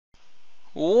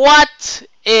What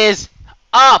is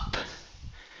up?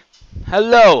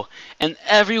 Hello, and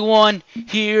everyone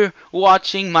here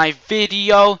watching my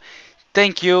video.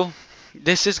 Thank you.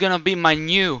 This is gonna be my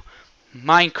new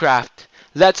Minecraft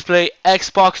Let's Play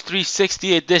Xbox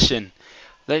 360 edition.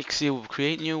 Let's see, we'll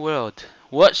create new world.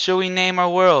 What should we name our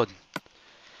world?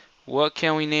 What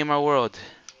can we name our world?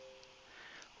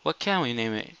 What can we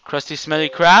name it? Krusty Smelly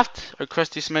Craft or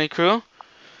Krusty Smelly Crew?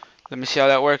 Let me see how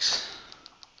that works.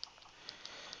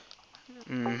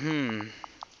 You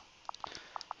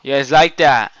guys like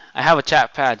that? I have a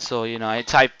chat pad, so you know I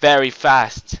type very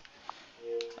fast.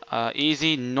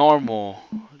 Easy, normal,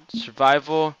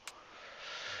 survival.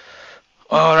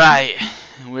 All right,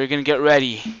 we're gonna get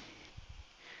ready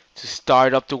to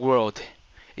start up the world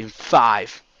in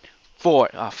 5, 4.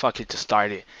 Oh fuck it, to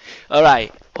start it. All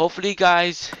right. Hopefully, you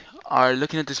guys are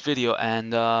looking at this video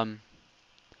and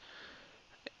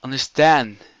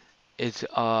understand it's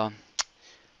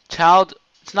child.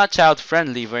 It's not child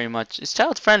friendly very much. It's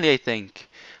child friendly, I think.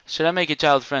 Should I make it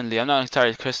child friendly? I'm not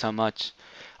entirely clear how much.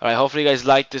 Alright, hopefully you guys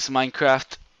like this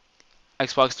Minecraft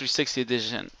Xbox 360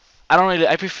 edition.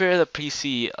 I prefer the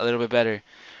PC a little bit better,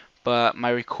 but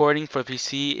my recording for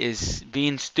PC is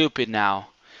being stupid now.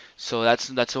 So that's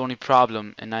the only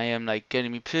problem, and I am like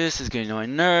getting me pissed, it's getting on my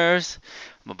nerves.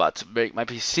 I'm about to break my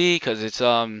PC because it's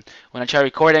when I try to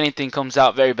record anything comes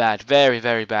out very bad,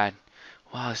 very bad.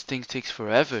 Wow, this thing takes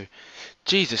forever.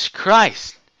 Jesus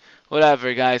Christ.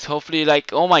 Whatever, guys. Hopefully,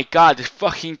 like, oh my God, this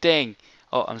fucking thing.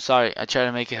 Oh, I'm sorry. I try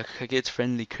to make it kids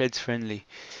friendly, kids friendly.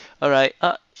 All right.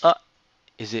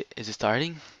 Is it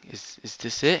starting? Is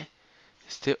this it?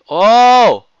 Is it?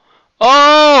 Oh,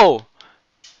 oh.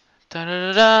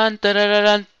 Da-da-da-dun,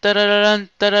 da-da-da-dun, da-da-da-dun,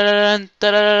 da-da-da-dun,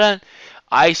 da-da-da-dun.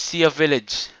 I see a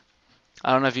village.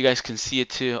 I don't know if you guys can see it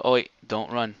too. Oh wait,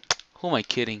 don't run. Who am I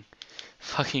kidding?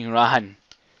 Fucking run.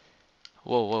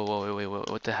 Whoa, wait,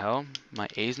 what the hell? My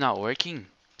A's not working?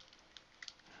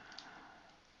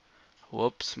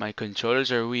 Whoops, my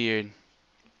controllers are weird.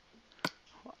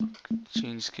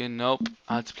 Change skin, nope.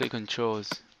 I have to play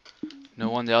controls.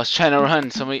 No wonder I was trying to run.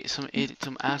 Some idiot,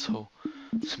 some asshole,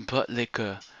 some butt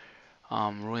licker,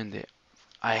 ruined it.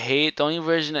 I hate the only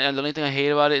version. The only thing I hate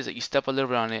about it is that you step a little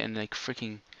bit on it and like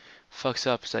freaking fucks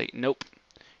up. It's like, nope,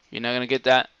 you're not gonna get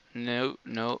that. No,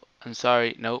 no, I'm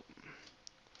sorry, nope.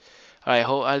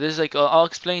 Alright, this is like I'll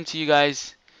explain to you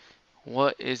guys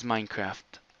what is Minecraft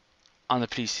on the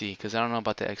PC because I don't know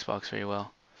about the Xbox very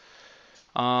well.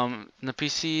 In the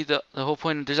PC, the whole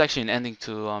point, there's actually an ending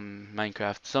to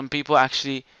Minecraft. Some people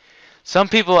actually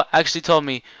told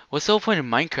me, "What's the whole point of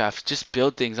Minecraft? Just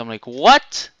build things." I'm like,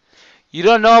 "What? You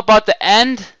don't know about the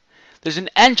end? There's an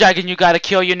end dragon you gotta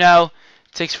kill, you know."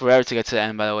 It takes forever to get to the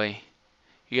end, by the way.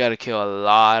 You gotta kill a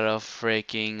lot of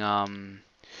freaking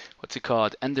what's it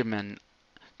called, Endermen,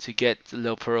 to get the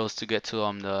little pearls to get to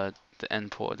the end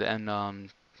port, the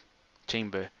end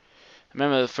chamber. I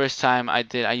remember the first time I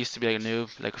used to be like a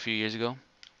noob, like a few years ago.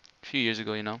 A few years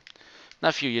ago, you know. Not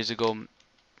a few years ago.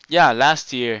 Yeah,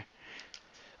 last year.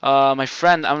 My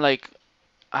friend, I'm like,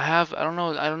 I don't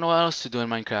know what else to do in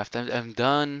Minecraft. I'm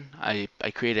done. I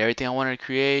created everything I wanted to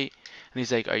create. And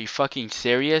he's like, are you fucking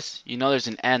serious? You know there's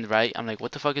an end, right? I'm like,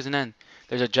 what the fuck is an end?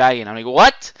 There's a dragon. I'm like,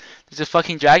 what? There's a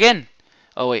fucking dragon?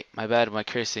 Oh wait, my bad, my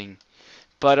cursing.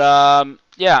 But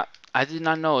yeah, I did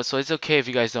not know, so it's okay if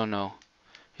you guys don't know.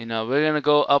 You know, we're gonna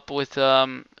go up with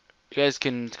you guys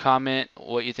can comment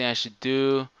what you think I should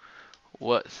do.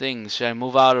 What things? Should I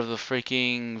move out of the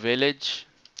freaking village?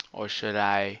 Or should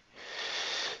I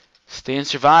stay and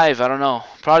survive? I don't know.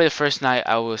 Probably the first night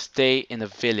I will stay in the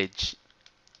village.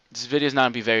 This video is not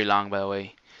gonna be very long, by the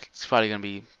way. It's probably gonna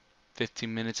be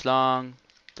 15 minutes long.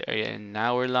 An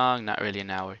hour long. Not really an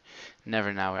hour. Never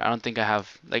an hour. I don't think I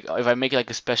have, like, if I make like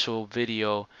a special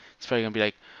video, it's probably gonna be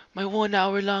like my 1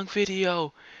 hour long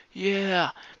video.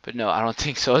 Yeah. But no, I don't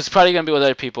think so. It's probably gonna be with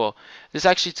other people. This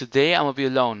actually today I'm gonna be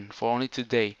alone for only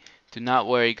today. Do not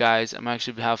worry, guys. I'm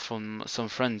actually have some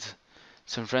friends.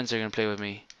 Some friends are gonna play with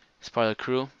me. It's part of the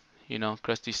crew. You know,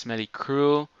 crusty, smelly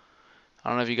crew. I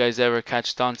don't know if you guys ever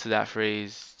catched on to that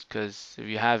phrase, because if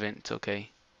you haven't, it's okay.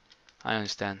 I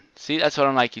understand. See, that's what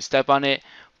I'm like. You step on it,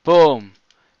 boom.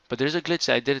 But there's a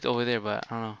glitch. I did it over there, but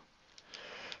I don't know.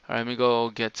 Alright, let me go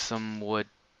get some wood.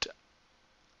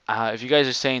 If you guys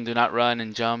are saying do not run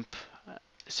and jump,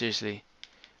 seriously,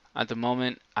 at the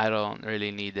moment, I don't really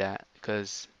need that.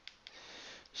 Because,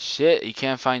 shit, you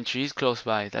can't find trees close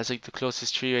by. That's like the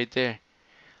closest tree right there.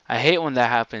 I hate when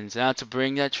that happens. I have to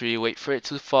bring that tree, wait for it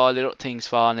to fall, little things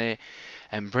fall on it,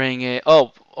 and bring it.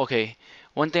 Oh, okay.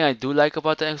 One thing I do like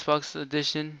about the Xbox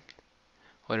edition,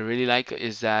 what I really like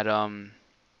is that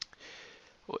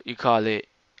what you call it,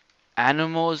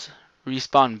 animals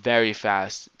respawn very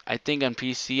fast. I think on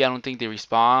PC, I don't think they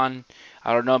respawn.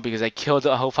 I don't know because I killed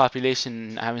the whole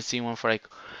population. I haven't seen one for like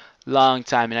long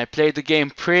time, and I played the game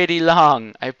pretty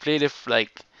long. I played it for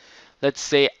like, let's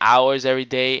say hours every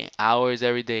day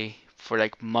for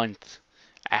like months.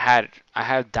 I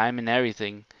had diamond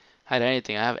everything. I had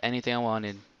anything. I have anything I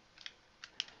wanted.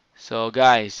 So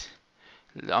guys,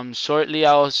 shortly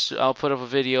I'll put up a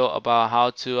video about how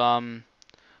to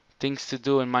things to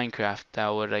do in Minecraft that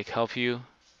would like help you.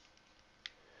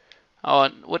 Oh,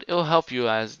 what it'll help you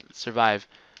as survive.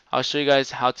 I'll show you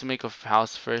guys how to make a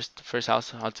house first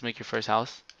house, how to make your first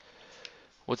house.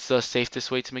 What's the safest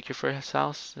way to make your first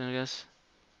house, I guess?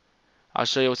 I'll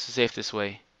show you what's the safest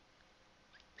way.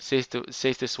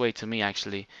 Safest way to me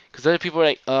actually. Because other people are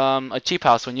like, a cheap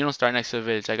house when you don't start next to a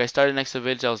village. Like I started next to a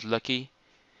village, I was lucky.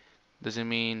 Doesn't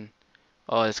mean,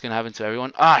 oh, it's gonna happen to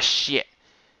everyone. Ah, shit.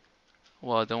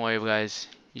 Well, don't worry, guys.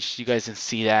 You guys didn't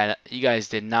see that. You guys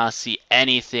did not see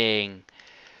anything.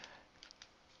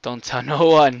 Don't tell no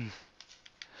one.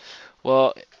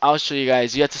 Well, I'll show you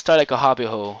guys. You have to start like a hobby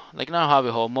hole. Like not a hobby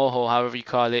hole, mohole, however you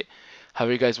call it.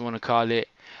 However you guys want to call it.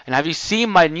 And have you seen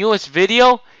my newest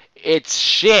video? It's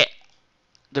shit.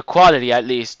 The quality, at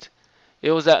least.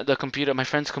 It was that the computer, my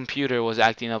friend's computer was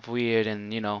acting up weird,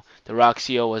 and you know, the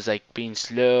Roxio was like being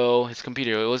slow. His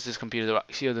computer, it was his computer. The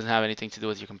Roxio doesn't have anything to do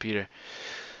with your computer.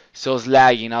 So it was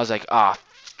lagging. I was like, ah,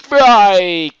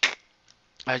 frike!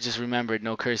 I just remembered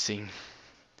no cursing.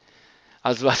 I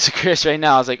was about to curse right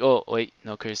now. I was like, oh, wait,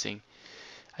 no cursing.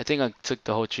 I think I took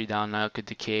the whole tree down. Now it could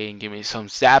decay and give me some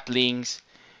saplings.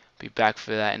 Be back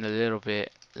for that in a little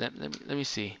bit. Let me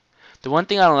see. The one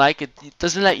thing I don't like, it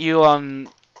doesn't let you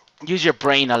use your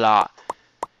brain a lot.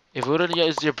 If it would have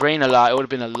used your brain a lot, it would have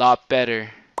been a lot better.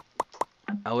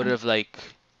 I would have like,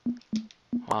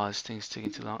 wow, this thing's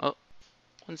taking too long. Oh,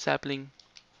 one sapling.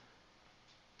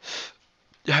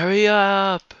 Hurry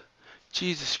up!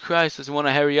 Jesus Christ, doesn't want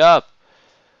to hurry up.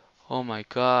 Oh my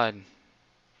God.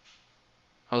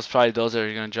 I was probably those that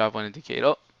are gonna drop one in decay.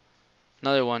 Oh,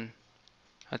 another one.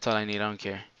 That's all I need. I don't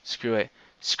care. Screw it.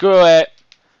 Screw it.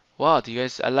 Wow, do you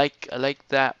guys? I like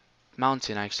that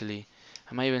mountain actually.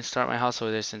 I might even start my house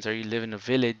over there since I live in a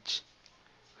village.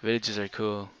 Villages are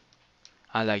cool.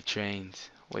 I like trains.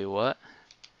 Wait, what?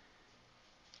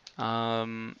 Yeah,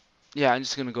 I'm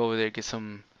just gonna go over there get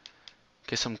some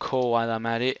coal while I'm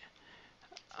at it.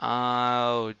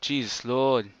 Oh, Jesus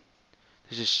Lord.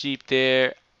 There's a sheep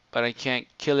there, but I can't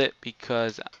kill it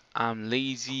because I'm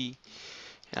lazy.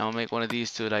 And I'll make one of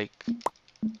these to like,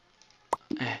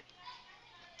 eh,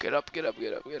 get up, get up,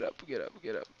 get up, get up, get up,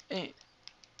 get up.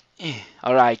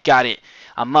 Alright, got it.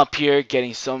 I'm up here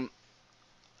getting some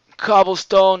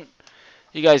cobblestone.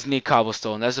 You guys need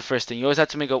cobblestone. That's the first thing. You always have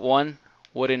to make up one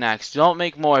wooden axe. Don't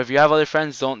make more. If you have other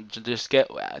friends, don't just get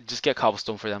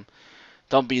cobblestone for them.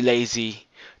 Don't be lazy.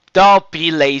 Don't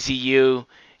be lazy, you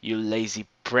lazy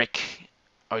prick,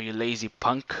 or you lazy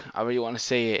punk. However you want to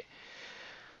say it.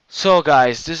 So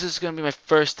guys, this is gonna be my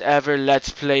first ever Let's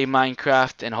Play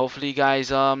Minecraft, and hopefully you guys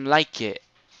like it.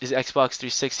 It's Xbox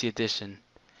 360 edition.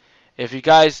 If you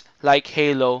guys like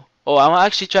Halo, oh, I'm gonna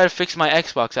actually try to fix my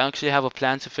Xbox. I actually have a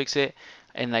plan to fix it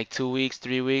in like 2 weeks,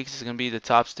 3 weeks. It's gonna be the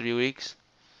tops 3 weeks,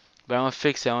 but I'm gonna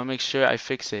fix it. I'm gonna make sure I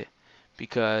fix it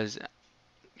because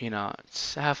I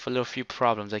have a little few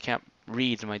problems. I can't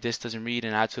read. My disc doesn't read,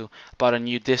 and I had to bought a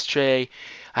new disc tray.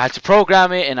 I had to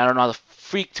program it, and I don't know how the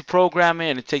freak to program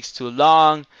it, and it takes too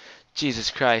long. Jesus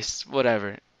Christ,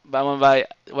 whatever. But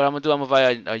what I'm gonna do. I'm gonna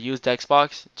buy a used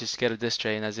Xbox. Just get a disc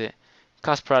tray, and that's it.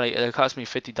 It cost me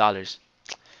 $50.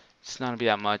 It's not gonna be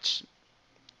that much.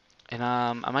 And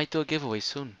I might do a giveaway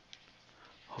soon.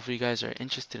 Hopefully you guys are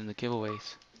interested in the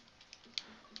giveaways.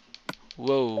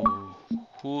 Whoa,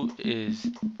 who is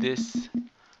this?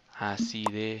 I see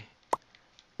there.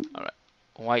 Alright.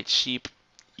 White sheep,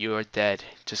 you are dead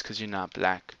just because you're not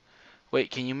black. Wait,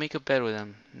 can you make a bed with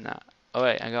them? Nah.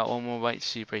 Alright, I got one more white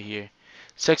sheep right here.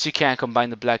 Sucks you can't combine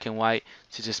the black and white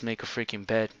to just make a freaking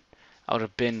bed. I would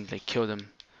have been like killed them.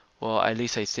 Well, at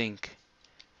least I think.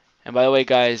 And by the way,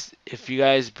 guys, if you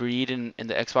guys breed in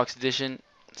the Xbox edition,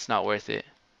 it's not worth it.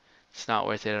 It's not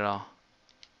worth it at all.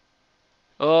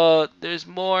 Oh, there's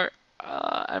more.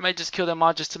 I might just kill them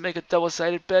all just to make a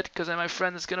double-sided bed because my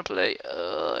friend is gonna play.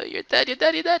 You're dead, you're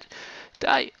dead, you're dead.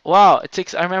 Die. Wow, it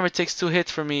takes. I remember it takes 2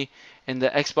 hits for me in the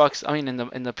Xbox. I mean,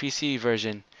 in the PC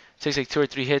version, it takes like 2 or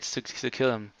 3 hits to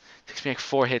kill him. It takes me like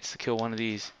 4 hits to kill one of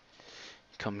these.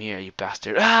 Come here, you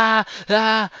bastard. Ah,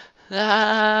 ah,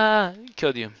 ah.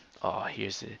 Killed you. Oh,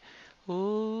 here's it.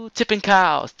 Ooh, tipping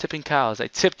cows, tipping cows. I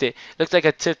tipped it. Looked like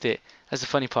I tipped it. That's the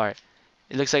funny part.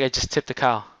 It looks like I just tipped the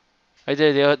cow. Right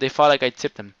there, they fought like I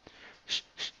tipped them. Shh,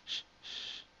 shh, shh,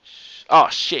 shh. Oh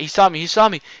shit, he saw me, he saw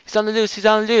me. He's on the loose, he's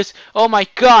on the loose. Oh my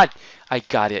god. I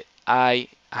got it. I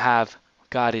have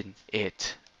gotten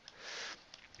it.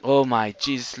 Oh my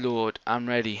Jesus Lord, I'm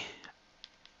ready.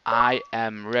 I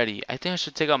am ready. I think I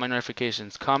should take out my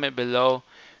notifications. Comment below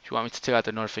if you want me to take out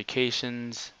the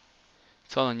notifications.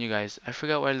 It's all on you guys. I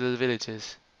forgot where the village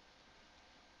is.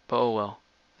 But oh well.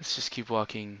 Let's just keep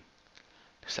walking.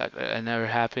 Looks like it never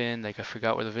happened. Like I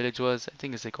forgot where the village was. I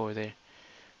think it's like over there.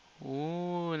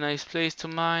 Ooh, nice place to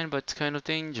mine, but it's kind of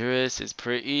dangerous. It's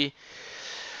pretty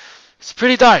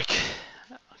dark.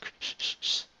 Shh, shh,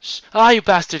 shh, shh. Ah, you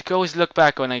bastard! Always look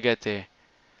back when I get there.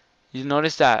 You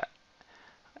notice that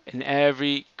in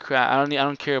every craft. I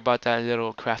don't care about that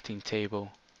little crafting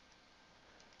table.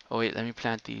 Oh wait, let me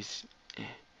plant these.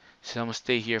 So I'm gonna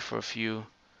stay here for a few.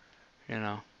 You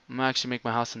know, I'm gonna actually make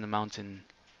my house in the mountain.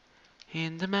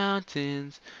 In the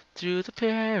mountains, through the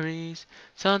prairies,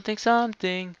 something,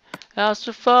 something else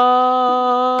to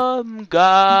from.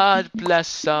 God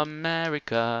bless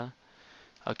America.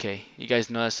 Okay, you guys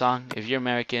know that song? If you're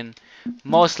American,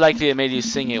 most likely it made you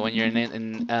sing it when you're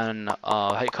in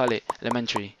how you call it,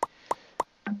 elementary.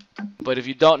 But if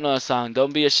you don't know a song,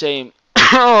 don't be ashamed.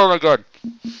 Oh my god.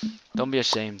 Don't be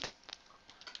ashamed.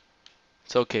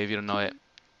 It's okay if you don't know it.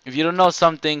 If you don't know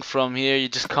something from here, you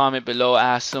just comment below,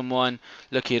 ask someone,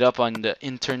 look it up on the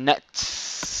internet.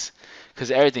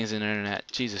 Because everything's in the internet.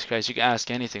 Jesus Christ, you can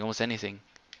ask anything, almost anything.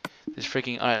 This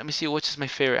freaking... Alright, let me see which is my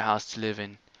favorite house to live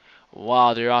in.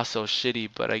 Wow, they're all so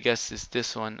shitty, but I guess it's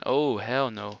this one. Oh,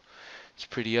 hell no. It's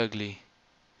pretty ugly.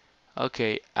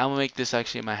 Okay, I'm gonna make this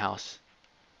actually my house.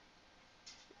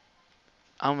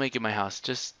 I'm gonna make it my house.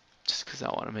 Just because I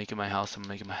want to make it my house, I'm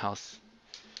gonna make it my house.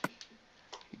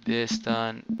 This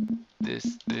done.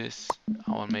 This.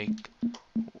 I want to make...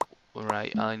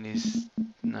 Alright, all I need is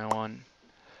another one.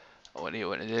 What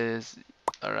it is.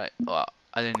 Alright, well,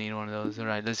 I didn't need one of those.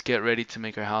 Alright, let's get ready to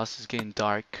make our house. It's getting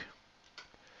dark.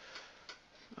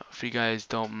 If you guys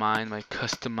don't mind my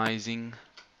customizing,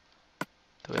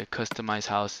 the way I customize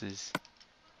houses.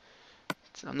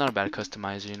 I'm not a bad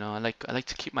customizer, you know. I like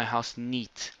to keep my house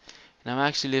neat. And I'm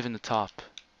actually living the top,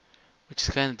 which is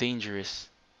kind of dangerous.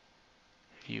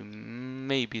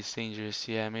 Maybe it's dangerous.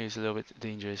 Yeah, maybe it's a little bit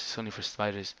dangerous. It's only for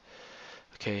spiders.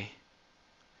 Okay.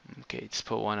 Okay, just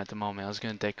put one at the moment. I was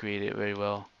gonna decorate it very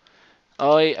well.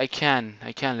 Oh, I can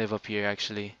live up here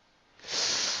actually.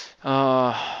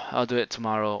 I'll do it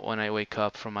tomorrow when I wake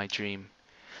up from my dream.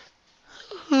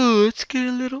 Oh, it's getting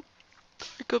a little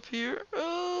dark up here.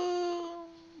 Oh,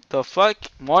 the fuck?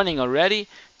 Morning already?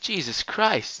 Jesus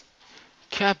Christ.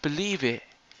 Can't believe it.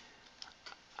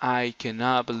 I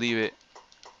cannot believe it.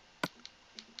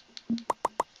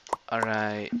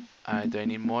 Alright. Alright, do I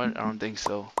need more? I don't think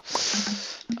so.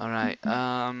 Alright,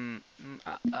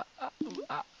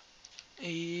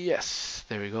 yes,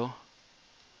 there we go.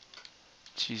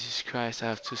 Jesus Christ, I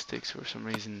have 2 sticks for some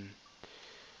reason.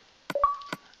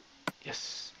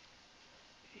 Yes.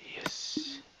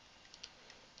 Yes.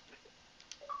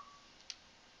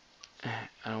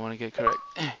 I don't want to get correct.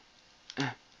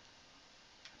 What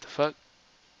the fuck?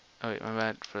 Oh wait, my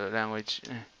bad for the language.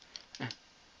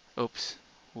 Oops.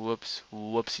 Whoops.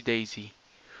 Whoopsie daisy.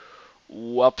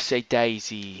 Whoopsie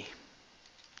daisy.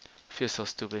 Feel so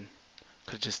stupid.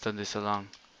 Could have just done this all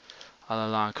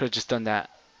along. Could have just done that.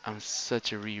 I'm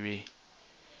such a Riri.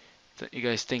 You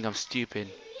guys think I'm stupid.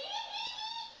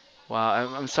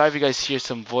 Wow, I'm sorry if you guys hear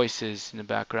some voices in the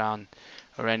background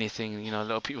or anything, you know,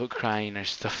 little people crying or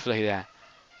stuff like that.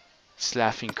 Just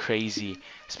laughing crazy.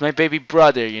 It's my baby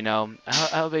brother, you know. I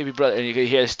have a baby brother, and you can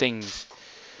hear stings.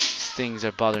 Stings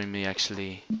are bothering me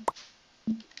actually.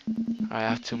 I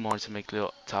have 2 more to make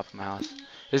the top of my house.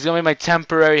 This is gonna be my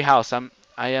temporary house.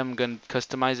 I am gonna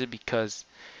customize it because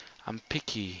I'm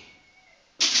picky.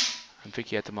 I'm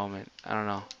picky at the moment. I don't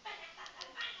know.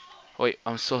 Wait,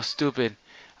 I'm so stupid.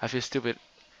 I feel stupid.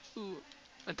 Ooh,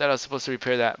 I thought I was supposed to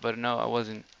repair that, but no, I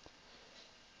wasn't.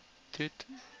 Toot,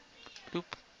 bloop.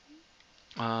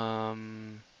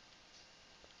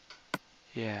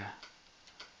 Yeah.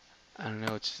 I don't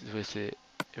know if it's worth it.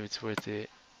 If it's worth it.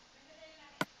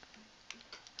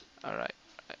 Alright.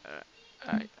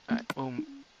 Alright. Boom.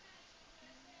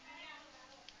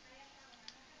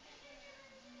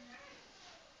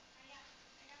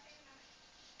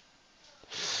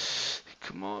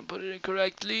 Come on, put it in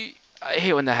correctly. I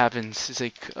hate when that happens. It's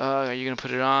like, are you gonna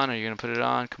put it on? Are you gonna put it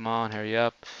on? Come on, hurry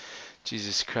up.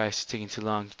 Jesus Christ, you're taking too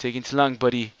long. You're taking too long,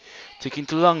 buddy. Taking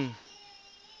too long.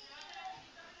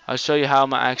 I'll show you how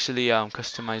I'm actually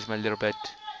customize my little bed.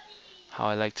 How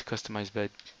I like to customize bed.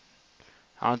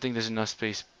 I don't think there's enough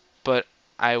space, but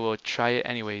I will try it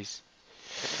anyways.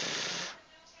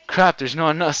 Crap, there's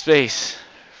not enough space.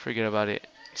 Forget about it.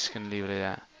 Just gonna leave it at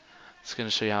that. Just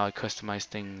gonna show you how I customize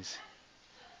things.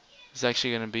 It's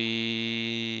actually gonna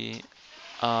be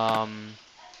I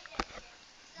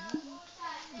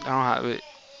don't have it.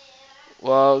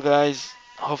 Well, guys,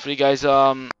 hopefully, guys,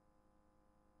 wow,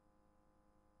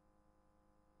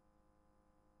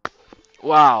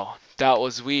 that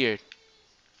was weird.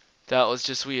 That was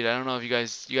just weird. I don't know if you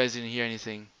guys didn't hear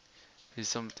anything. There's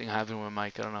something happened with my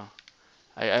mic. I don't know.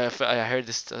 I heard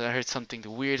this. I heard something.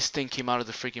 The weirdest thing came out of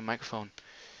the freaking microphone.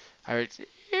 I heard.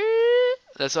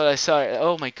 That's what I saw.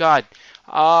 Oh my god.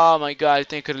 Oh my god. I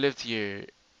think I could have lived here.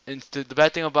 And the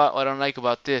bad thing about what I don't like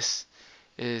about this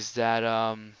is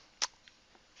that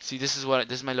see, this is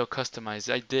my little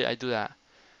customized. I do that.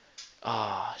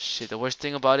 Oh shit. The worst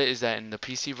thing about it is that in the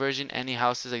PC version, any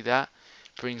houses like that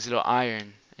brings little iron,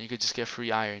 and you could just get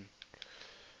free iron.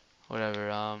 Whatever.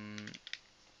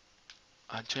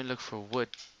 I'm trying to look for wood,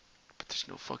 but there's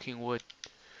no fucking wood.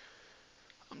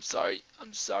 I'm sorry.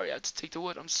 I'm sorry. I have to take the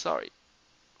wood. I'm sorry.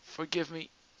 Forgive me,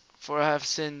 for I have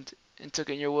sinned and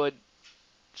taken your wood.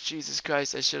 Jesus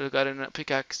Christ, I should have gotten a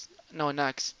pickaxe. No, an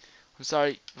axe. I'm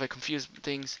sorry if I confused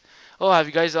things. Oh, have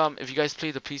you guys if you guys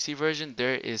play the PC version,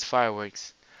 there is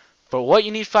fireworks. For what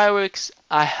you need fireworks,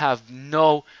 I have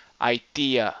no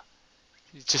idea.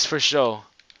 Just for show.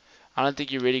 I don't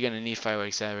think you're really gonna need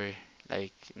fireworks ever.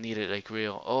 Like need it like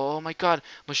real. Oh my god,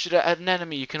 I'm gonna shoot it at an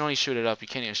enemy. You can only shoot it up. You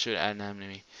can't even shoot it at an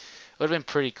enemy. It would have been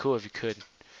pretty cool if you could.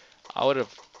 I would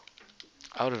have.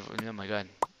 I would have. Oh my god.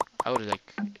 I would have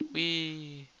like.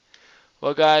 We.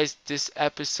 Well, guys, this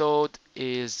episode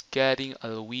is getting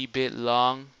a wee bit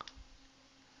long.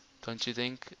 Don't you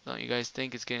think? Don't you guys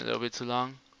think it's getting a little bit too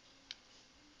long?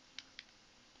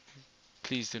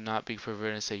 Please do not be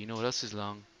perverted and say, you know what else is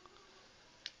long?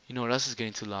 You know what else is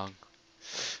getting too long?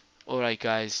 Alright,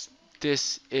 guys,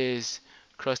 this is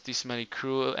Crusty Smelly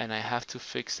Crew, and I have to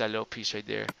fix that little piece right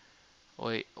there.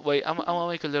 Wait, wait, I'm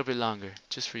gonna make it a little bit longer,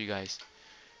 just for you guys.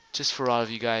 Just for all of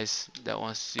you guys that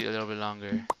wants to see it a little bit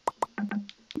longer.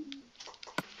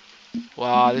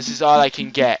 Wow, this is all I can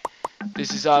get.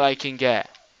 This is all I can get.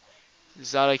 This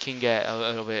is all I can get a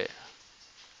little bit.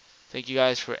 Thank you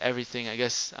guys for everything. I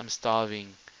guess I'm starving.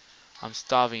 I'm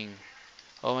starving.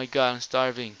 Oh my god, I'm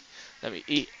starving. Let me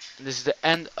eat. This is the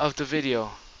end of the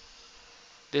video.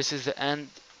 This is the end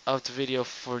of the video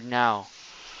for now.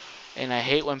 And I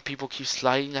hate when people keep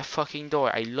sliding that fucking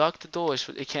door. I lock the door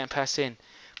so they can't pass in.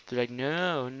 They're like,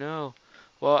 no, no.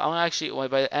 Well, I'm actually, well,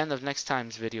 by the end of next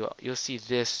time's video, you'll see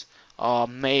this all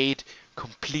made,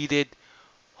 completed.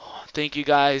 Thank you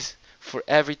guys for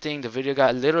everything. The video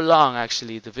got a little long,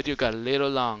 actually. The video got a little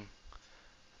long.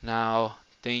 Now,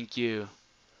 thank you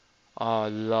a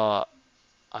lot,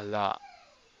 a lot.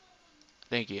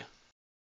 Thank you.